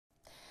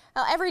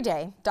Now, every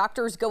day,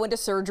 doctors go into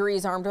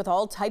surgeries armed with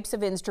all types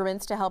of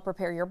instruments to help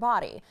repair your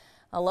body.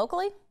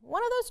 Locally,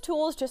 one of those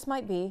tools just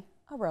might be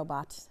a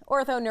robot.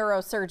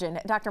 OrthoNeuro Surgeon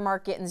Dr.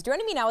 Mark Gittins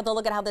joining me now with a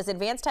look at how this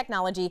advanced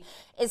technology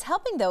is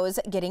helping those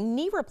getting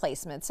knee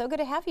replacements. So good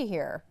to have you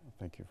here.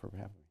 Thank you for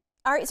having me.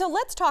 All right, so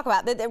let's talk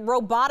about the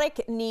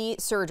robotic knee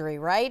surgery,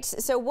 right?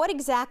 So what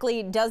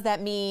exactly does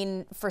that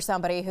mean for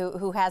somebody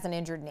who has an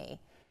injured knee?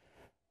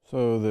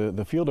 So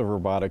the field of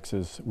robotics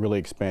is really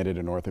expanded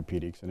in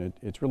orthopedics, and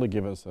it's really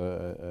given us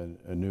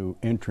a new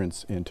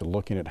entrance into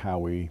looking at how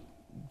we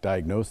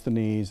diagnose the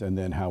knees and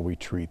then how we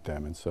treat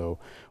them. And so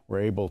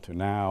we're able to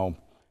now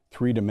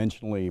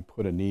three-dimensionally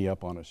put a knee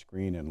up on a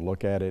screen and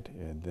look at it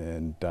and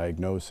then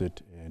diagnose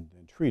it and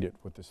treat it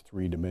with this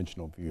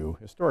three-dimensional view.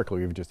 Historically,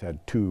 we've just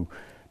had two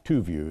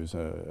views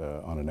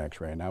on an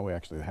x-ray, and now we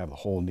actually have the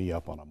whole knee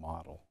up on a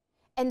model.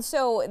 And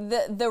so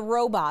the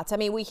robots, I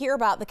mean, we hear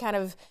about the kind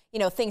of,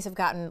 things have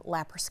gotten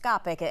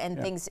laparoscopic and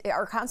things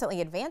are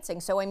constantly advancing.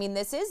 So, I mean,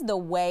 this is the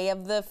way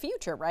of the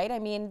future, right? I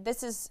mean,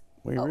 this is...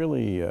 We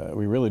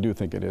really do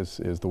think it is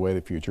the way of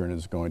the future, and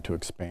is going to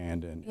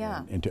expand and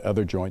into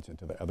other joints,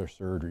 into the other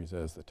surgeries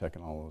as the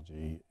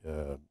technology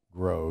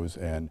grows,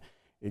 and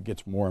it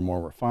gets more and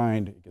more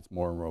refined, it gets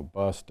more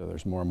robust,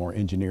 there's more and more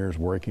engineers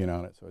working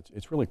on it, so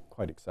it's really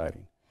quite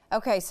exciting.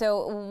 Okay,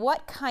 so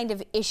what kind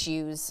of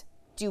issues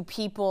do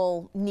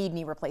people need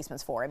knee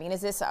replacements for? I mean,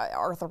 is this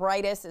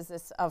arthritis? Is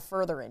this a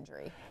further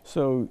injury?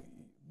 So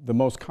the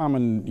most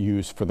common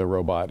use for the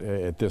robot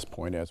at this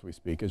point as we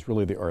speak is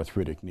really the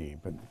arthritic knee.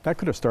 But that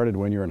could have started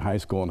when you're in high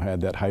school and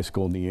had that high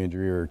school knee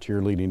injury or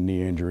cheerleading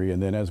knee injury.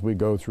 And then as we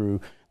go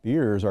through the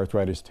years,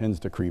 arthritis tends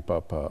to creep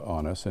up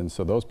on us. And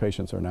so those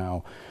patients are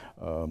now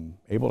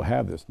able to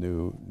have this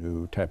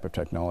new type of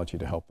technology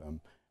to help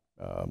them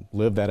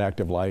live that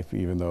active life.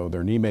 Even though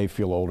their knee may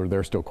feel older,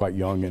 they're still quite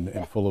young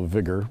and full of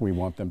vigor. We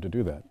want them to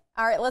do that.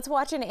 All right, let's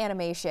watch an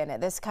animation.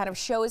 This kind of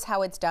shows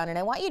how it's done, and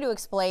I want you to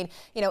explain,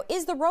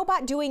 is the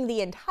robot doing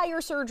the entire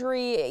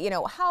surgery?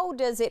 How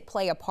does it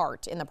play a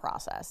part in the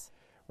process?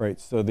 Right,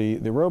 so the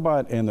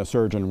robot and the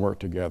surgeon work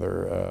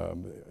together.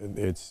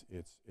 It's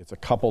a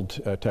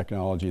coupled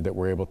technology that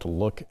we're able to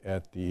look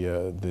at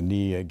the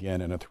knee again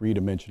in a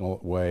three-dimensional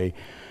way.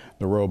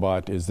 The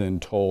robot is then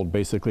told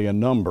basically a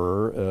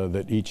number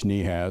that each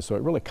knee has, so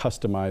it really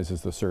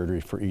customizes the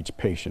surgery for each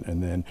patient.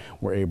 And then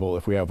we're able,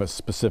 if we have a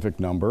specific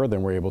number,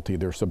 then we're able to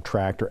either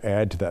subtract or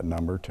add to that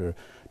number to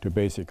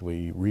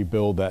basically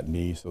rebuild that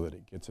knee so that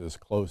it gets as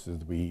close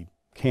as we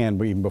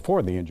can, even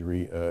before the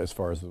injury, as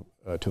far as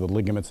to the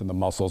ligaments and the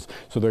muscles,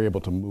 so they're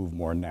able to move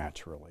more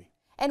naturally.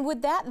 And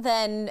would that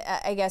then,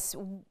 I guess,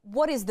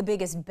 what is the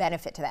biggest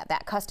benefit to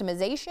that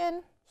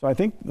customization? So I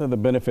think the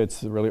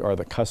benefits really are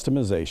the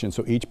customization.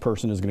 So each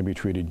person is going to be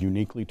treated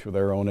uniquely to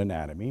their own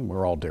anatomy.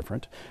 We're all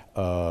different.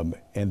 And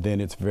then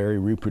it's very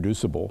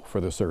reproducible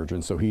for the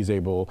surgeon. So he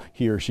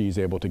or she is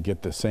able to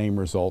get the same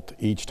result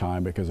each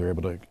time because they're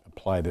able to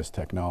apply this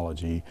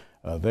technology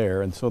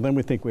there. And so then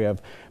we think we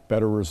have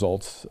better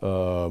results,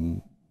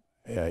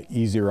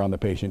 easier on the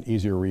patient,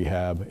 easier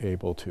rehab,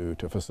 able to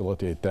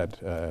facilitate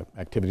that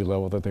activity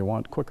level that they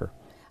want quicker.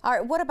 All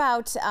right, what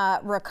about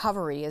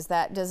recovery?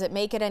 Does it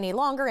make it any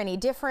longer, any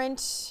different?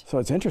 So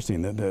it's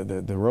interesting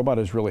that the robot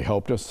has really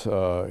helped us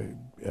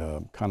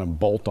kind of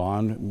bolt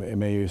on,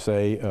 may you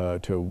say,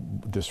 to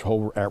this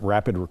whole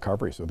rapid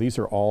recovery. So these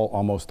are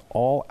almost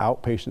all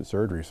outpatient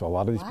surgery. So a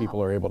lot of these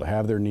people are able to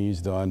have their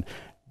knees done,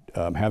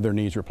 have their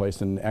knees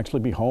replaced, and actually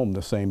be home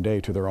the same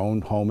day to their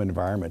own home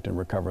environment and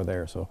recover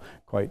there. So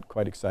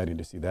quite exciting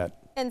to see that.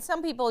 And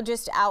some people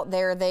just out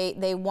there,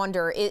 they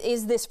wonder,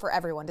 is this for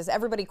everyone? Does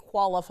everybody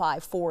qualify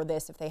for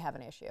this if they have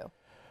an issue?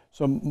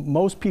 So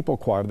most people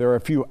qualify. There are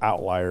a few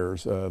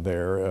outliers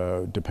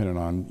there, depending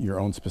on your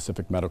own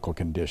specific medical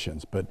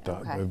conditions. But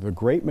the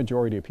great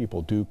majority of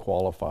people do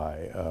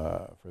qualify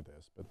for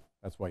this. But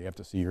that's why you have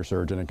to see your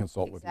surgeon and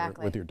consult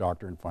with your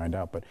doctor and find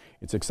out. But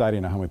it's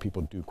exciting how many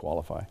people do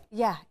qualify.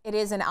 Yeah, it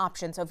is an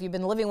option. So if you've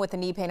been living with the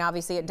knee pain,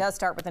 obviously it does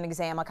start with an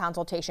exam, a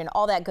consultation,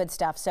 all that good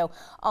stuff. So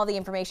all the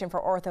information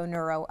for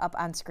OrthoNeuro up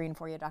on screen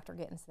for you, Dr.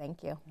 Gittins.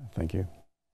 Thank you. Thank you.